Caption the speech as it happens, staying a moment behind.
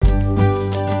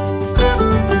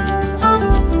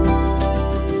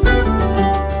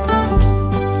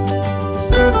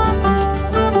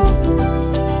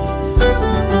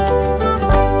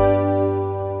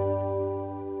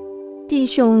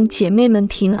兄姐妹们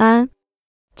平安。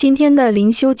今天的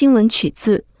灵修经文取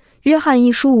自约翰一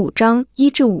书5章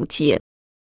1至5节。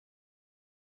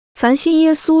凡信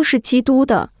耶稣是基督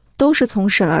的，都是从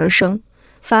神而生；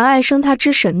凡爱生他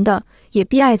之神的，也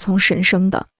必爱从神生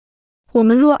的。我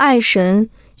们若爱神，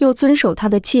又遵守他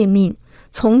的诫命，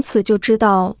从此就知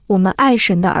道我们爱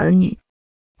神的儿女。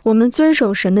我们遵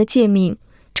守神的诫命，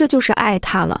这就是爱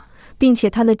他了，并且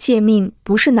他的诫命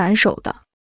不是难守的。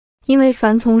因为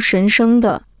凡从神生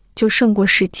的，就胜过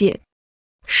世界；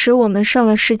使我们胜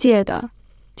了世界的，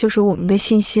就是我们的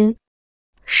信心。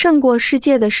胜过世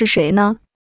界的是谁呢？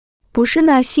不是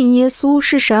那信耶稣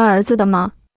是神儿子的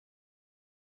吗？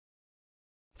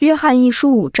约翰一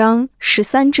书5章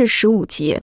13至15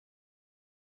节。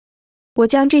我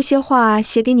将这些话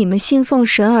写给你们信奉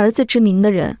神儿子之名的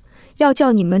人，要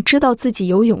叫你们知道自己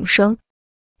有永生。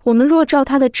我们若照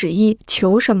他的旨意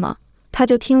求什么，他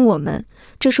就听我们，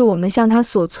这是我们向他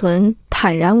所存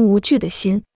坦然无惧的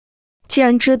心。既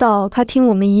然知道他听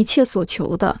我们一切所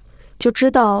求的，就知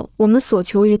道我们所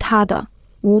求于他的，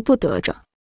无不得着。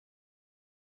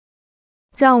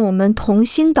让我们同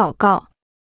心祷告。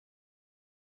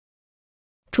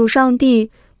主上帝，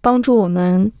帮助我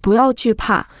们不要惧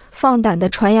怕，放胆地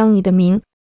传扬你的名，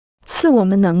赐我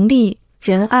们能力、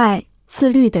仁爱、自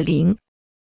律的灵。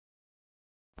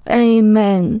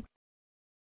Amen。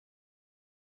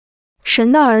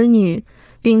神的儿女，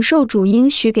领受主应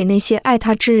许给那些爱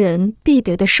他之人必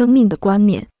得的生命的冠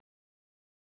冕。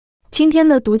今天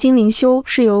的读经灵修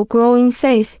是由 Growing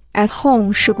Faith at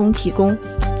Home 事工提供。